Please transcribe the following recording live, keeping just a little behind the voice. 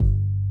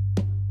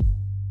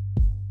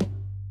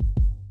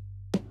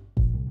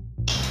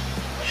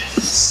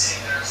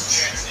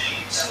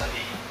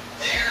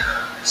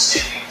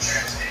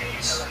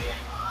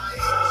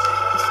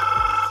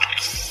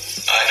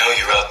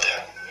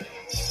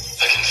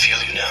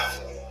now.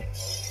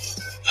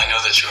 I know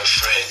that you're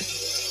afraid.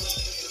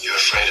 You're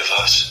afraid of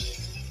us.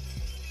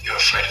 You're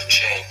afraid of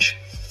change.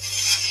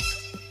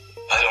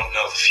 I don't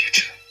know the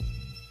future.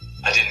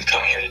 I didn't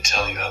come here to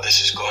tell you how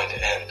this is going to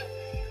end.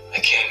 I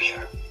came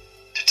here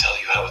to tell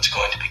you how it's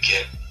going to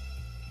begin.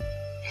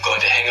 I'm going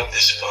to hang up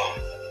this phone,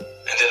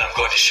 and then I'm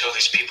going to show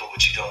these people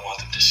what you don't want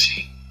them to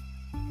see.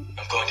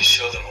 I'm going to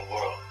show them a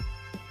world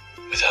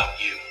without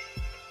you.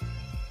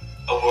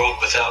 A world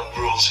without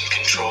rules and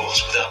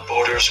controls, without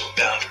borders or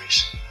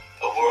boundaries.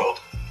 A world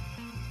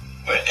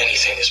where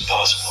anything is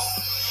possible.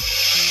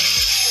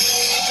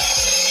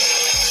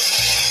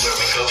 Where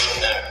we go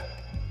from there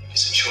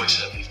is a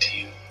choice I leave to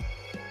you.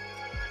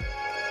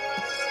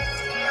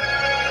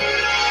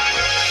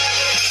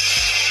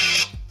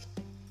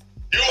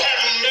 You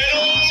have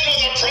meddled with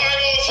the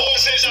primal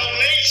forces of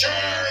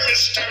nature,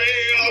 Mr.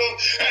 Beale,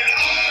 and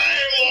I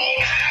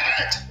won't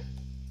have it.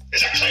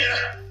 Is that clear?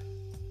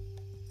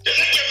 You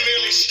think you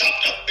merely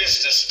stopped a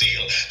business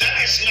deal?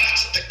 That is not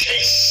the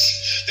case.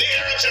 The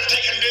Arabs have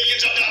taken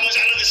millions of dollars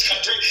out of this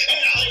country, and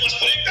now they must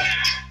put it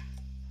back.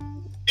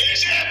 It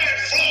is ebb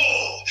and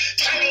flow,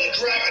 tidal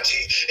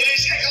gravity. It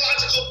is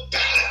ecological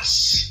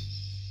balance.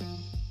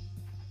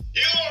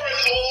 You are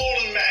an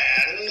old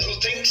man who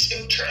thinks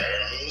in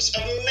terms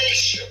of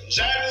nations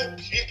and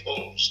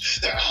peoples.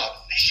 There are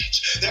no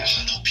nations. There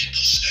are no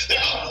peoples.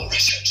 There are no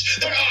Russians.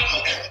 There are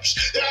no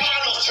Arabs. There are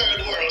no third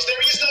worlds.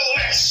 There is no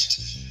West.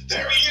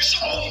 There is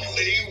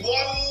only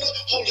one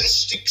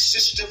holistic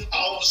system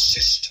of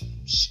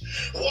systems.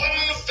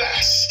 One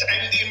vast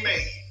and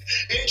immane,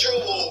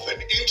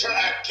 interwoven,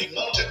 interacting,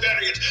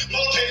 multivariate,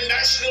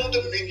 multinational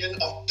dominion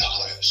of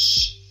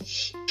dollars.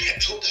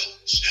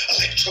 Petrodollars,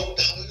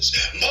 electrodollars,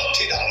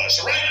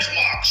 multi-dollars, rank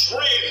marks,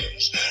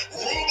 rings,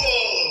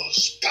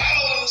 rubles,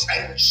 pounds,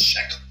 and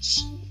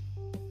shekels.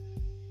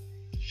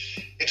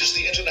 It is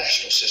the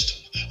international system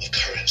of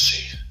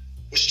currency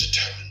which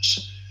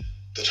determines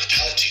the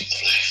totality of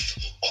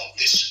life on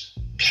this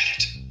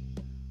planet.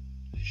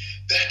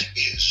 That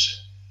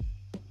is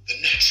the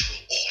natural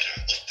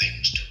order of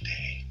things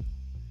today.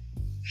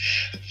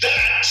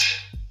 That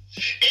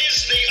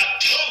is the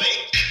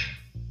atomic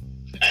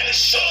and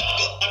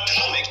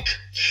subatomic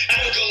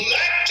and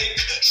galactic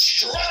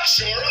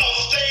structure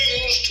of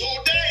things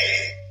today.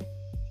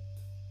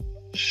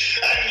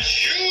 And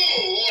you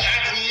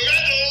have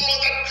meddled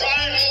with the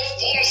primal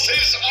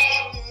forces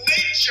of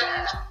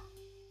nature.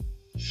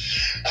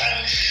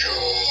 And you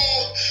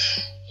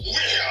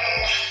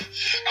will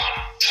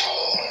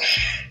atone.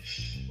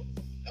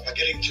 Am I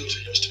getting through to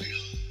you, Mr.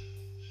 Beale?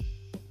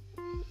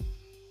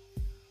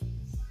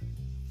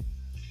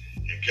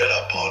 You get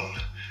up on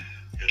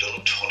your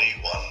little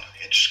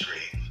 21-inch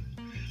screen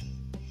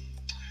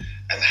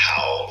and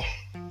howl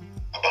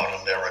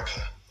about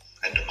America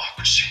and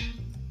democracy.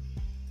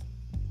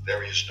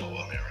 There is no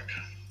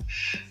America.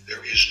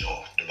 There is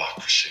no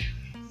democracy.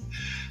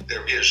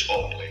 There is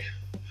only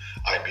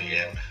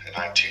IBM and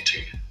ITT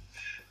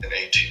and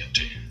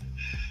AT&T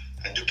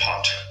and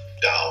DuPont,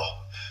 Dow,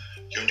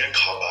 Union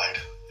Carbide,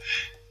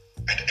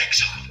 and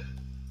Exxon.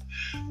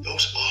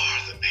 Those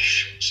are the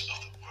nations of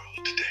the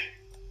world today.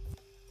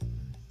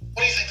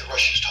 What do you think the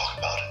Russians talk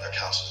about in their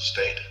councils of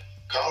state?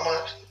 Karl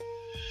Marx?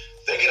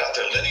 They get out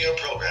their linear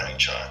programming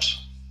charts,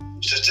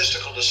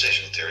 statistical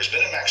decision theories,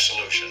 Minimax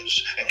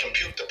solutions, and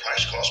compute the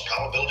price-cost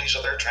probabilities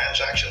of their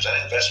transactions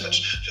and investments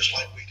just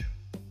like we do.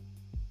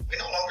 We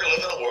no longer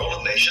live in a world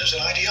of nations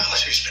and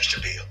ideologies, Mr.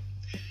 Beale.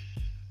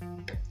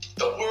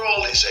 The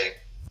world is a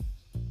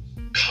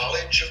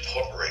college of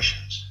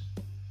corporations,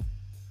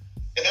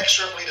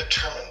 inexorably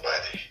determined by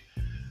the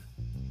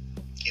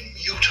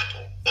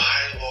immutable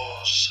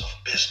bylaws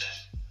of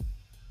business.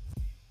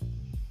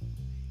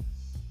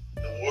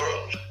 The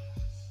world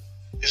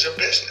is a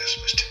business,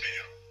 Mr.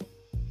 Beale.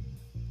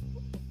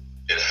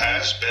 It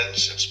has been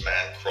since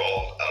man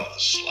crawled out of the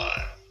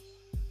slime.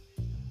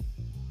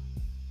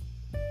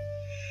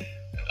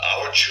 And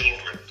our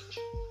children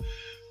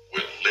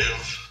will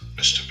live,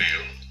 Mr.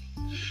 Beale,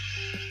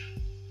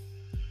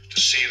 to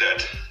see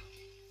that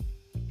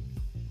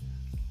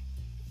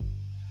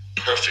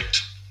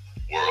perfect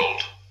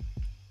world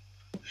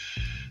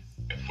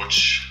in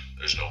which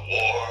there's no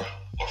war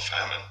or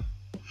famine,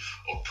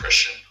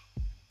 oppression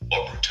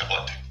or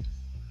brutality.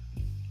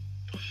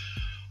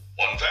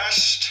 One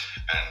vast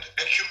and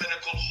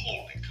ecumenical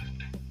holding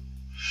company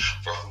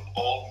for whom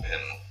all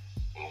men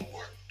will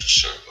work to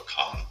serve a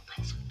common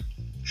profit,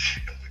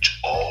 in which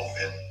all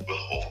men will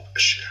hold a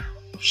share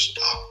of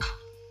stock,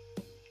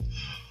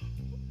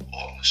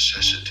 all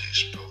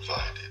necessities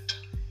provided,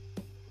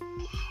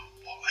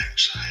 all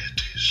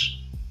anxieties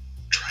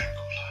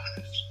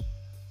tranquilized,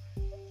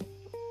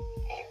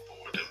 all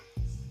boredom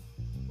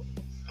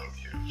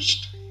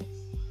amused.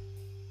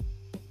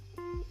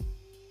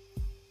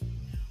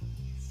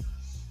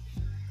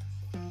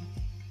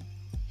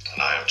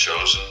 And I have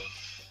chosen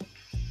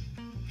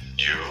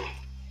you,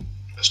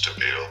 Mr.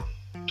 Beale,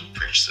 to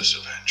preach this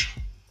evangel.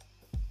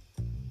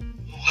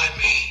 Why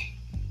me?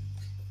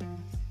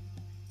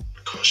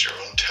 Because your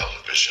own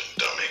television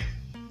dummy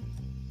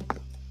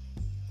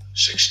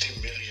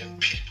 60 million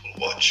people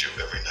watch you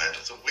every night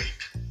of the week,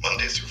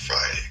 Monday through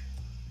Friday.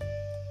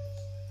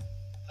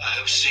 I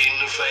have seen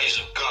the face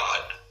of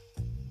God.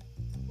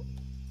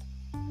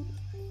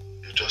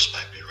 You just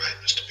might be right,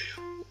 Mr.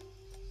 Beale.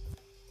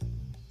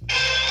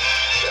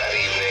 That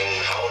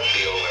evening, Howard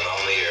Beale went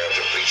on the air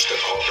to preach the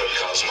corporate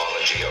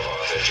cosmology of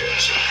Arthur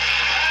Jensen.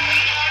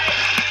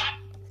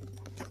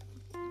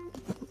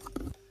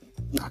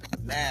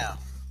 Now,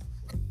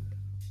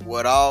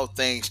 what all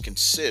things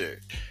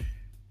considered,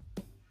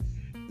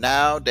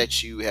 now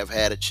that you have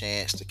had a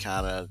chance to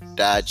kind of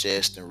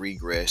digest and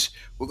regress,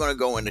 we're going to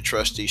go into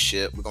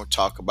trusteeship. We're going to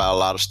talk about a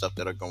lot of stuff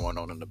that are going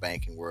on in the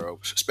banking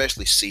world,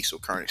 especially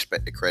CECL, current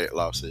expected credit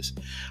losses,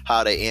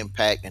 how they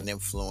impact and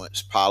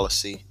influence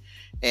policy,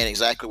 and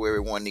exactly where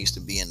everyone needs to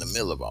be in the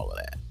middle of all of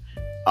that.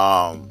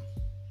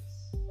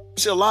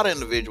 See, a lot of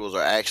individuals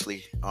are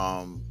actually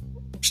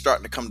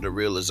starting to come to the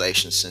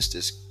realization since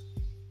this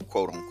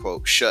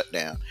quote-unquote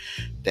shutdown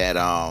that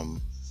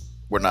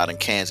we're not in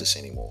Kansas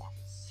anymore.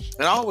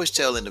 And I always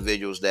tell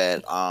individuals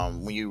that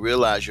when you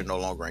realize you're no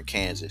longer in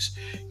Kansas,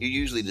 you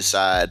usually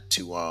decide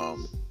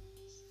to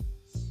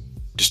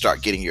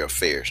start getting your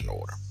affairs in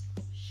order.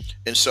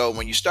 And so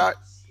when you start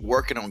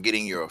working on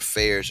getting your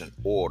affairs in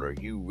order,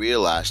 you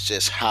realize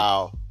just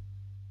how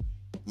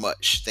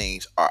much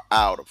things are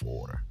out of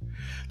order.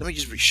 Let me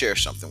just share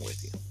something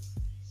with you.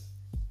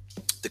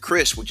 The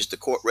CRIS, which is the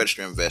Court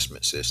Register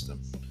Investment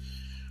System,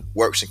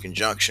 works in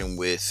conjunction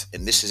with,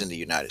 and this is in the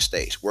United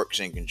States,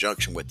 works in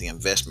conjunction with the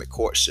investment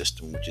court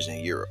system, which is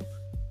in Europe.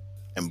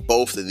 And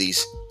both of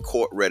these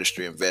court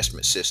registry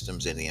investment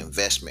systems and the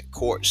investment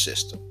court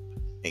system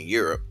in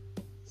Europe,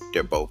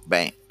 they're both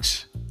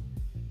banks.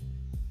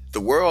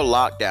 The world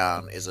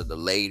lockdown is a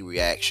delayed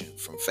reaction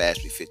from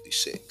FASB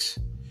 56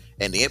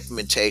 and the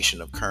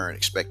implementation of current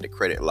expected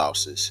credit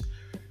losses,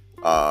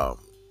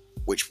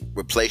 which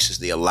replaces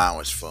the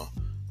allowance for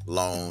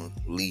loan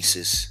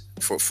leases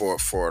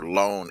for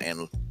loan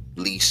and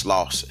lease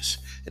losses.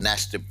 And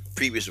that's the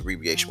previous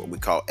abbreviation, what we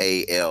call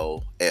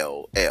ALLL,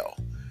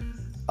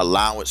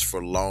 allowance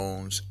for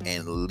loans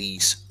and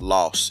lease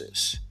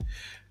losses.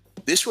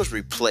 This was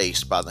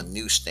replaced by the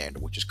new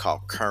standard, which is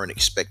called current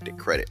expected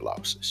credit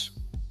losses.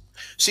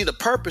 See, the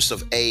purpose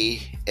of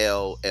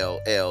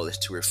ALLL is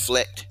to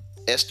reflect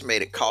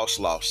estimated cost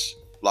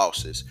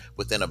losses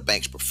within a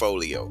bank's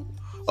portfolio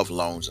of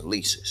loans and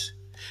leases.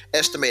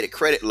 Estimated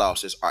credit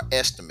losses are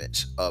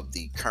estimates of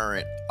the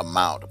current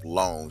amount of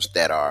loans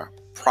that are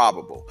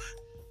probable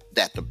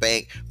that the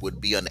bank would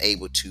be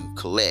unable to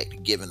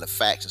collect given the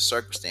facts and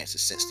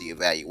circumstances since the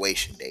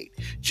evaluation date,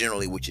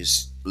 generally which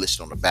is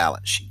listed on the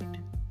balance sheet.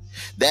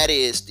 That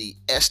is, the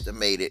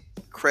estimated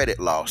credit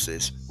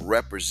losses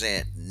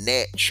represent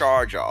net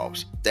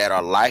charge-offs that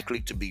are likely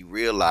to be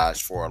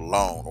realized for a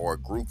loan or a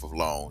group of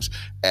loans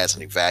as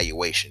an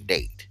evaluation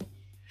date.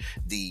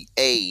 The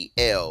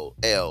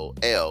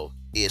ALLL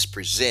is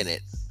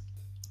presented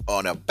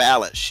on a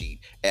balance sheet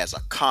as a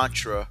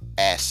contra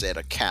asset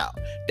account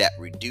that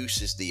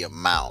reduces the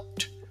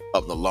amount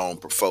of the loan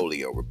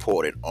portfolio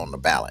reported on the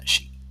balance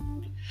sheet.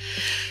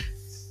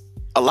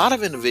 A lot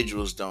of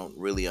individuals don't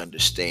really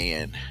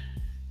understand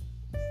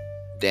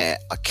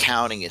that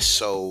accounting is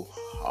so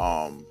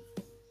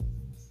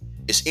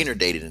it's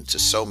inundated into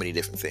so many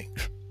different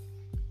things.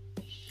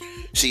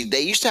 See,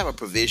 they used to have a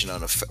provision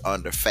under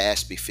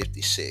FASB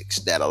 56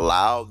 that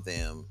allowed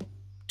them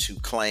to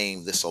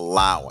claim this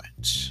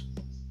allowance,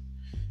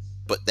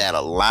 but that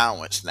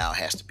allowance now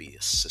has to be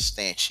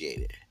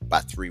substantiated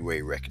by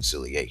three-way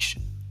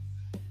reconciliation.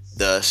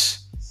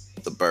 Thus,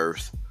 the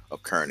birth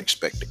of current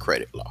expected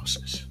credit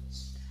losses.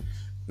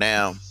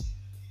 Now,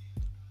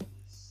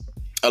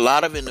 a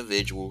lot of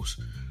individuals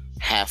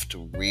have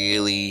to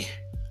really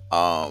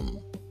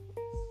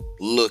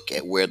look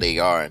at where they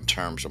are in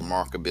terms of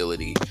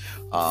marketability,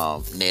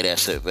 net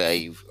asset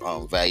value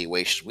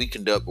valuations. We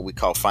conduct what we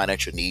call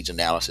financial needs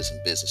analysis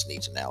and business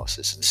needs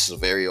analysis. And this is a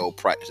very old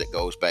practice that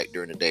goes back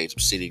during the days of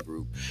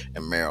Citigroup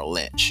and Merrill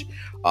Lynch.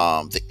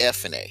 The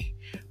F&A,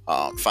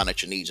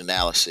 financial needs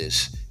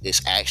analysis,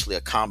 is actually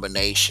a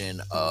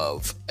combination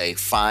of a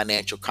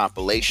financial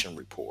compilation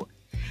report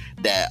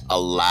that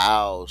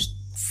allows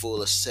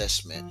full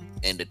assessment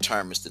and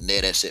determines the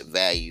net asset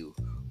value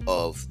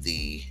of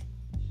the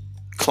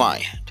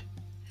client.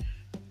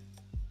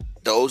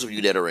 Those of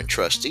you that are in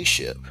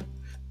trusteeship,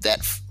 that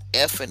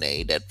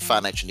F&A, that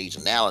financial needs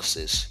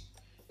analysis,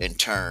 in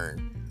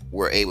turn,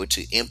 were able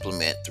to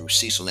implement through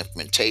CECL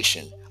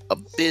implementation a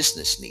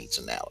business needs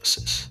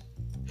analysis.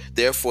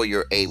 Therefore,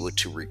 you're able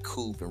to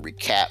recoup and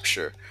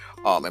recapture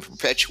and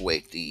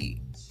perpetuate the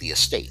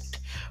estate.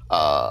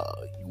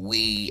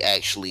 We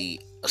actually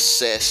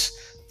assess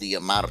the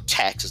amount of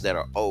taxes that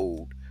are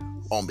owed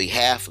on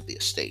behalf of the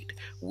estate.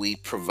 We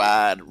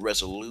provide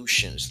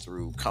resolutions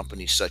through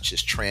companies such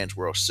as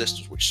Transworld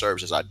Systems, which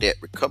serves as our debt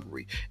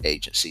recovery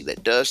agency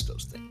that does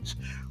those things.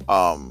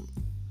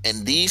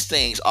 And these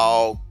things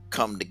all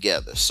come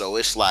together. So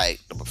it's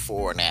like the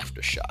before and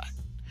after shot.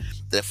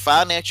 The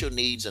financial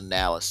needs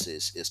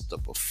analysis is the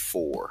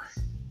before,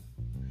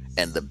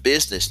 and the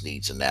business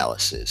needs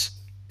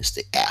analysis is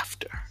the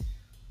after.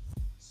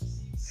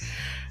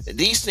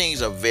 These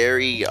things are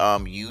very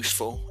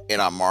useful in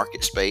our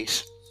market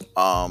space,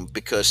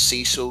 because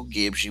CECL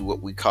gives you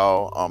what we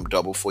call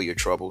double for your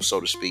trouble, so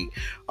to speak.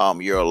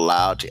 You're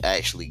allowed to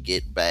actually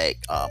get back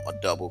a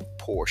double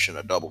portion,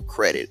 a double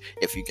credit,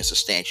 if you can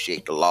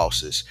substantiate the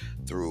losses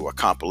through a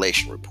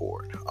compilation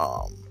report.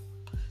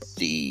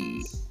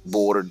 The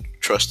board of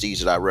trustees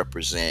that I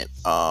represent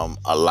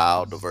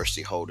allow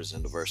diversity holders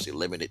and diversity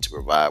limited to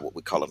provide what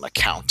we call an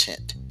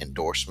accountant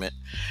endorsement,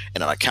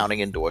 and an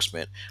accounting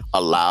endorsement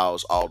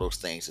allows all those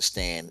things to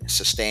stand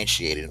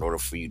substantiated in order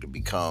for you to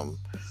become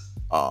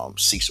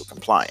CECL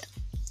compliant.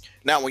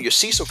 Now, when you're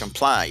CECL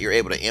compliant, you're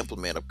able to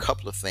implement a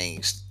couple of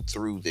things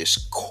through this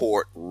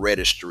court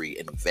registry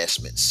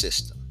investment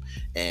system.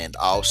 And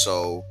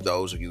also,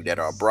 those of you that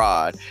are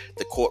abroad,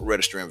 the court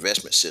registry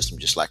investment system,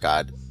 just like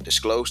I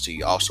disclosed to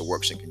you, also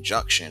works in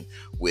conjunction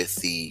with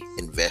the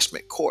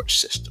investment court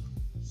system.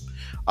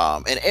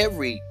 And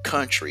every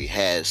country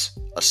has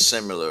a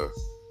similar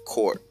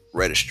court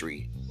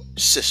registry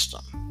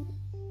system.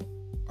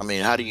 I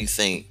mean, how do you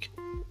think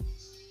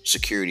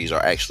securities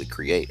are actually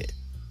created?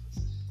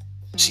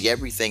 See,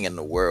 everything in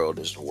the world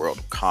is the world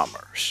of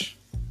commerce.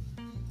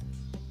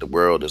 The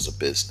world is a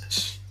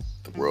business.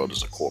 The world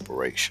is a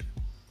corporation.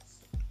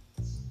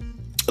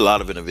 A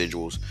lot of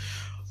individuals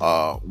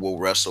will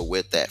wrestle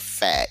with that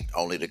fact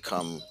only to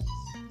come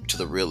to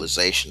the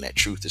realization that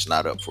truth is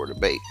not up for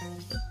debate.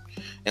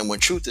 And when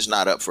truth is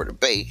not up for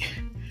debate,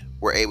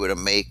 we're able to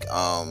make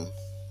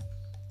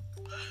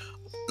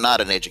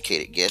not an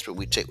educated guess, but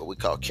we take what we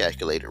call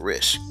calculated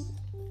risk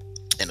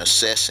in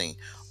assessing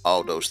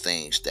all those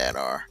things that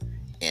are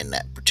in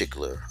that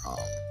particular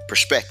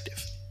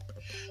perspective.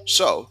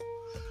 So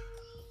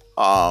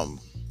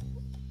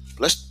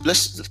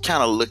let's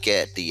kind of look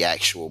at the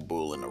actual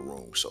bull in the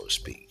room, so to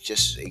speak.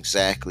 Just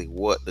exactly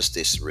what does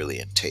this really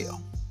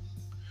entail?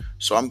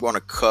 So I'm going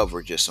to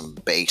cover just some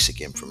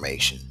basic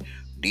information.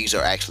 These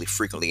are actually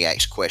frequently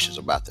asked questions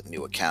about the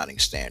new accounting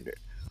standard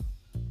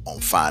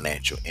on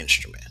financial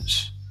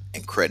instruments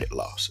and credit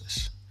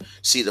losses.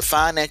 See, the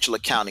Financial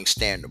Accounting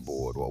Standard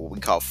Board, or what we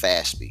call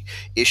FASB,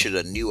 issued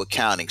a new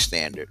accounting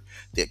standard,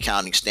 the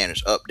Accounting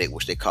Standards Update,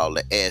 which they call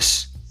the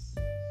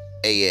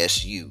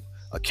ASU,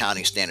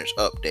 Accounting Standards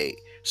Update.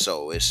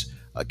 So it's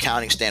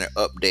Accounting Standard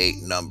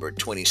Update number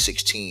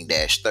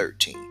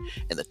 2016-13,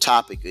 and the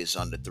topic is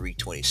under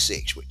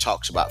 326, which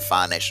talks about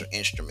financial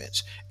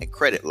instruments and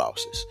credit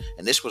losses.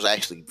 And this was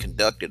actually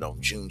conducted on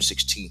June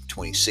 16,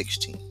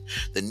 2016.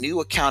 The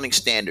new accounting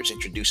standards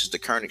introduces the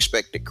current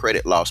expected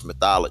credit loss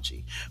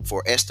methodology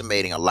for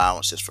estimating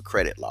allowances for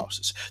credit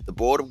losses. The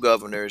Board of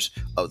Governors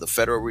of the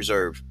Federal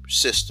Reserve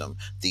System,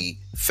 the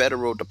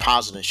Federal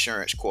Deposit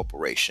Insurance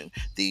Corporation,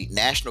 the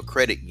National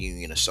Credit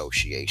Union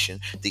Association,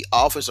 the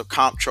Office of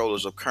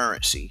Comptrollers of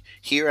Currency,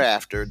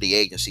 hereafter the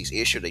agencies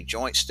issued a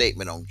joint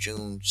statement on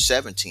June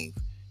 17,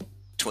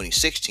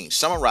 2016,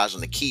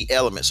 summarizing the key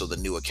elements of the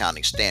new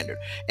accounting standard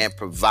and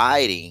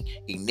providing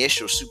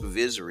initial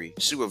supervisory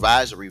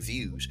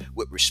views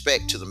with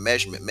respect to the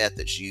measurement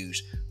methods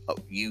use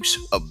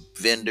of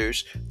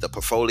vendors, the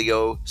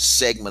portfolio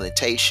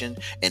segmentation,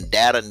 and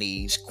data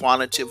needs,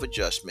 quantitative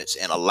adjustments,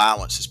 and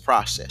allowances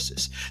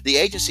processes. The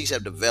agencies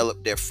have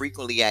developed their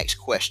frequently asked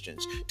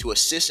questions to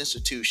assist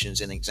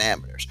institutions and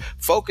examiners.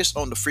 Focus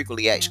on the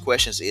frequently asked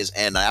questions is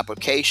an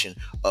application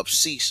of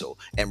CECL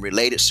and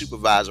related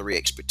supervisory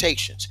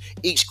expectations.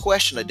 Each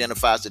question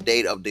identifies the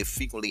date of the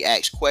frequently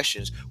asked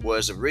questions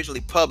was originally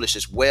published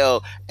as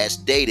well as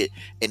dated,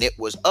 and it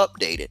was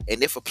updated,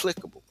 and if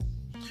applicable.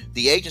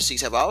 The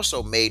agencies have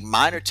also made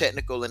minor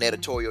technical and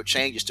editorial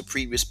changes to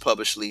previous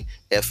published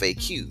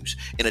FAQs.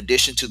 In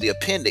addition to the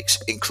appendix,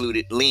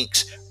 included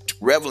links to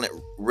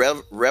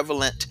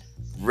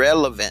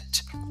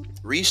relevant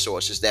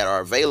resources that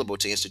are available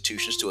to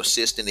institutions to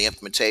assist in the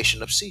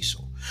implementation of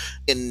CECL.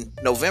 In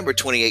November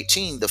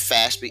 2018, the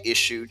FASB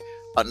issued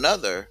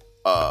another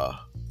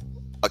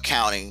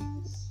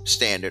accounting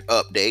standard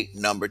update,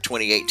 number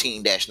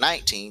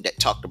 2018-19, that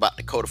talked about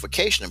the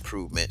codification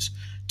improvements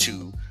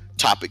to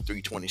Topic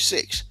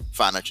 326,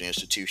 financial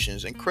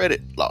institutions and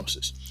credit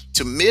losses,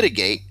 to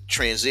mitigate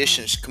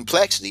transitions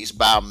complexities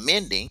by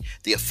amending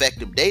the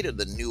effective date of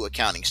the new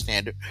accounting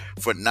standard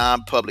for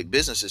non-public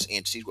businesses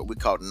entities, what we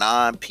call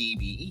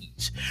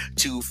non-PBEs,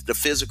 to the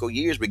fiscal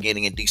years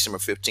beginning in December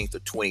 15th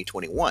of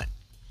 2021.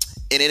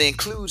 And it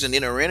includes an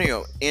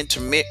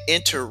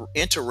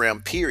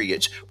interim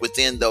periods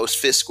within those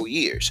fiscal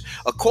years.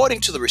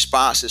 According to the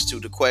responses to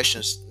the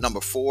questions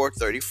number 4,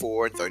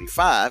 34, and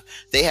 35,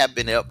 they have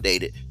been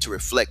updated to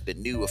reflect the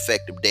new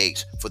effective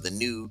dates for the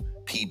new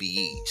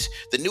PBEs.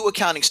 The new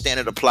accounting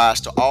standard applies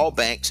to all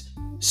banks,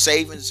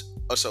 savings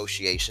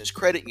associations,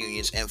 credit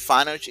unions, and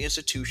financial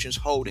institutions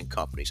holding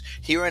companies,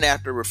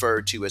 hereinafter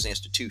referred to as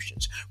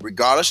institutions,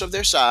 regardless of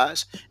their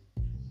size,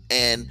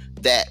 and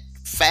that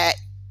fact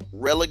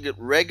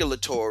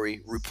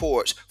regulatory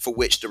reports for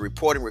which the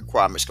reporting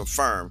requirements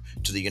conform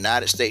to the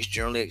United States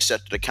generally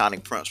accepted accounting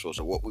principles,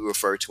 or what we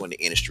refer to in the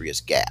industry as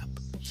GAAP.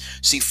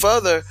 See,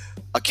 further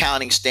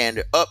accounting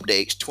standard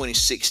updates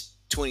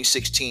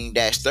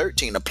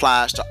 2016-13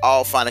 applies to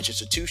all financial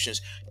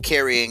institutions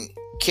carried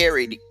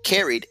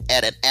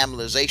at an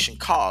amortization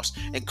cost,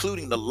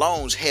 including the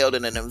loans held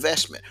in an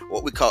investment,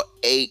 what we call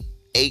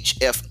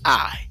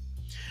HFI,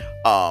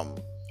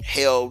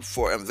 held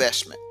for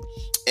investment,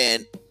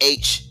 and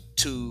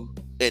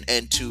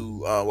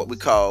what we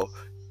call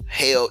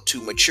held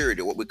to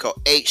maturity, what we call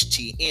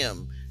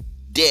HTM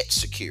debt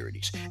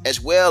securities, as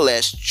well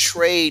as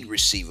trade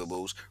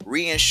receivables,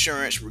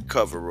 reinsurance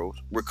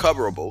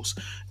recoverables,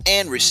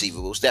 and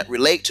receivables that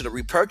relate to the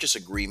repurchase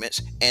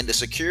agreements and the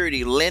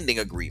security lending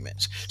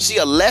agreements. See,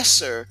 a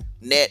lesser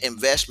net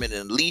investment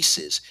in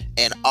leases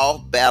and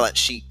off-balance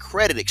sheet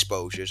credit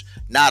exposures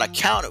not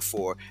accounted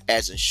for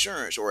as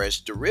insurance or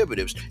as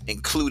derivatives,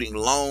 including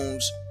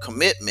loans,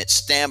 commitments,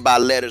 standby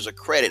letters of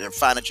credit, and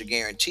financial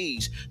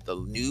guarantees. The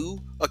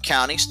new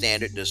accounting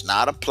standard does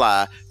not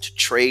apply to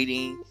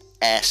trading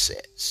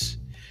assets,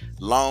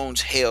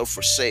 loans held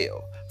for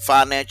sale,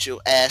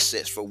 financial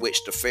assets for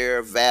which the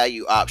fair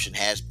value option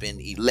has been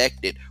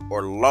elected,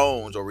 or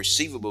loans or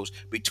receivables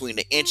between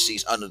the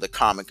entities under the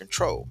common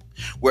control.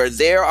 Where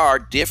there are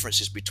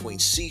differences between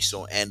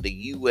CECL and the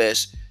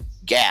U.S.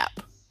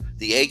 GAAP,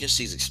 the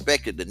agencies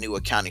expected the new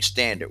accounting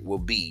standard will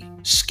be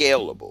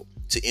scalable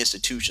to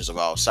institutions of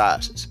all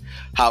sizes.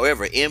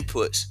 However,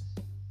 inputs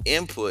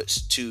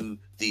to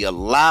the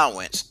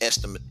allowance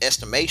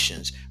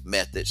estimations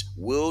methods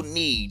will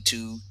need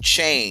to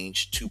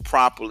change to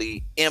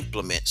properly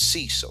implement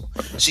CECL.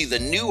 See, the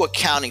new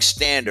accounting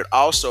standard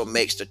also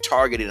makes the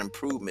targeted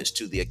improvements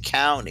to the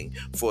accounting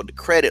for the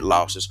credit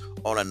losses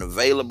on an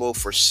available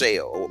for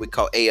sale, or what we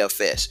call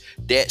AFS,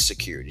 debt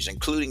securities,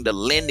 including the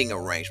lending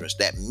arrangements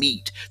that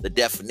meet the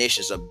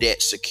definitions of debt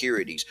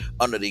securities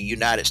under the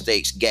United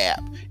States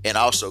GAAP, and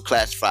also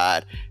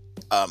classified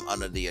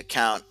under the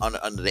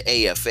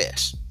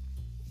AFS.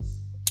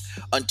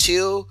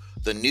 Until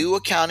the new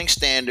accounting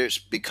standards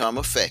become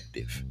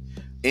effective,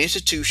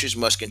 institutions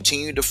must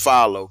continue to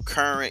follow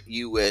current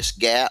U.S.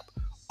 GAAP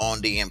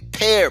on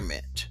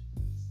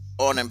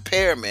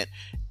impairment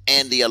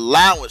and the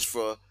allowance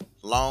for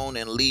loan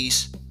and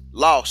lease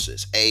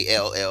losses,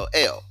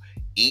 ALLL.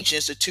 Each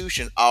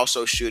institution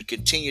also should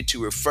continue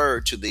to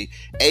refer to the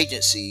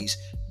agency's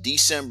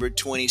December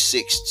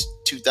 26,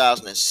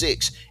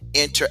 2006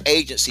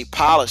 interagency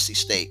policy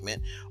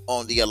statement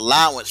on the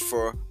allowance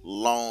for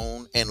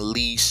loan and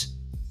lease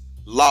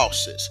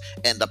losses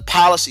and the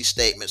policy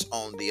statements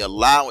on the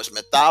allowance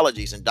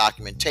methodologies and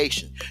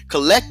documentation.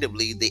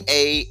 Collectively, the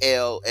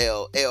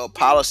ALLL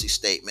policy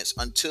statements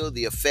until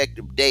the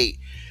effective date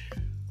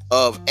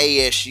of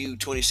ASU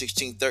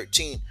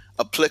 2016-13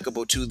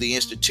 applicable to the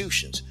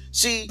institutions.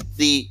 See,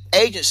 the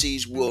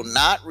agencies will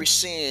not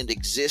rescind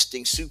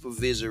existing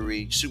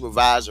supervisory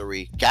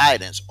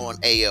guidance on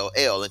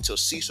ALL until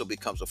CECL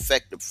becomes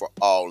effective for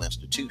all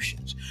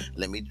institutions.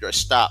 Let me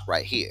just stop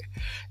right here.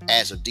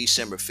 As of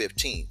December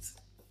 15th,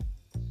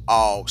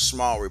 all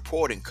small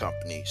reporting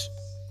companies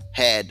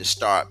had to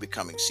start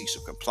becoming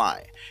CECL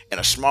compliant. And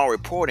a small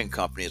reporting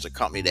company is a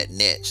company that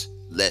nets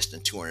less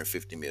than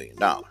 $250 million.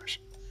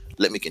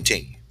 Let me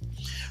continue.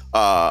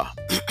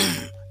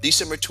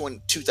 December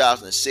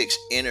 2006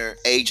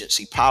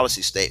 interagency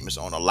policy statements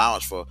on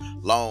allowance for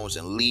loans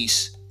and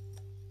lease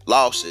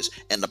losses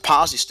and the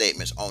policy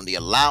statements on the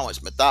allowance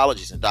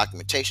methodologies and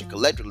documentation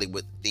collectively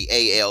with the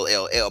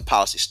ALLL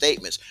policy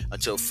statements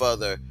until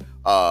further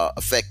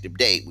effective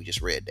date. We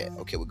just read that.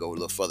 Okay, we'll go a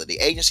little further. The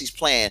agency's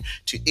plan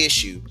to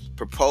issue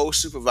proposed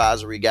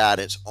supervisory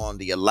guidance on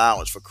the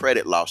allowance for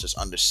credit losses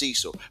under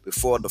CECL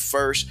before the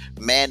first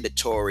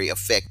mandatory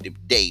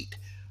effective date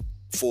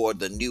for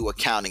the new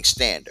accounting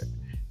standard.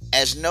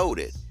 As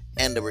noted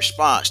in the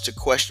response to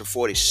question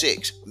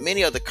 46,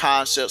 many of the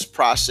concepts,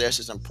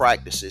 processes, and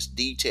practices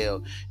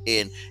detailed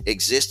in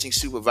existing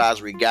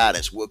supervisory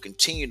guidance will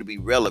continue to be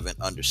relevant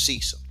under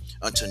CECL.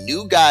 Until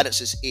new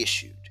guidance is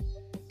issued,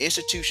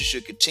 institutions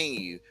should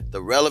continue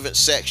the relevant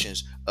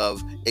sections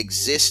of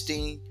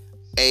existing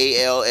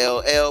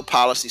ALLL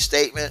policy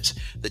statements,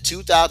 the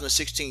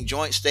 2016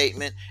 joint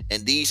statement,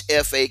 and these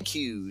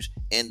FAQs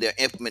in their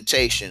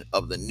implementation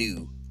of the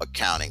new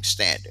accounting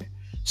standard.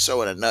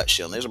 So in a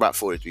nutshell, and there's about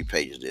 43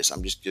 pages of this,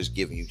 I'm just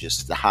giving you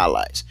just the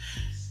highlights.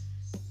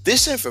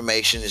 This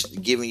information is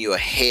giving you a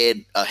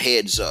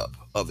heads up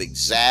of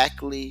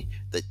exactly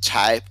the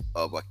type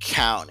of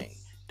accounting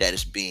that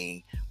is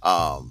being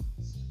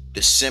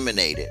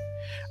disseminated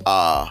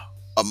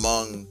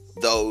among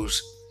those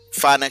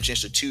financial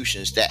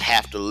institutions that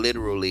have to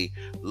literally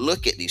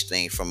look at these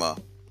things from a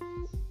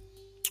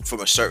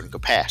certain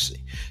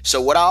capacity. So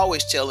what I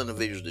always tell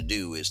individuals to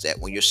do is that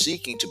when you're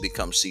seeking to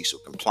become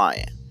CECL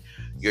compliant,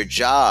 your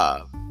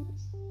job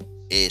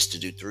is to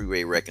do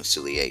three-way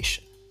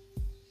reconciliation.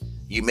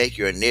 You make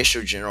your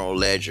initial general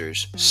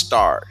ledgers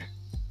start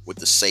with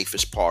the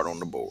safest part on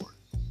the board,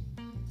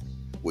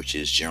 which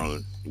is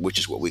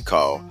what we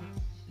call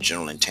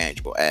general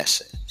intangible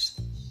assets.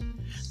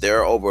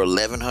 There are over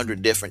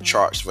 1,100 different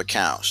charts of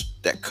accounts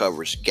that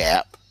covers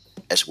GAAP,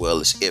 as well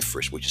as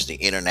IFRS, which is the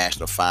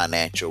International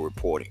Financial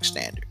Reporting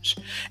Standards.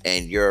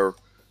 And your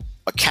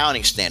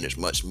accounting standards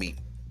must meet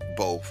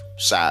both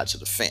sides of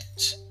the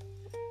fence.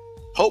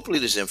 Hopefully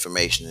this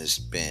information has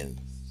been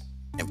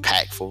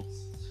impactful.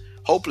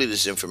 Hopefully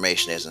this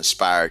information has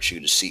inspired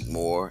you to seek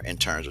more in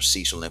terms of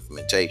CECL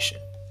implementation.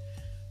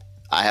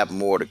 I have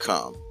more to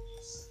come,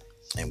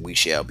 and we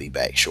shall be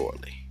back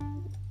shortly.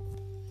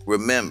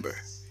 Remember,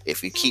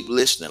 if you keep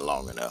listening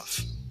long enough,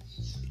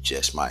 you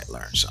just might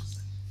learn something.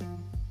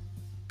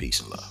 Peace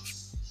and love.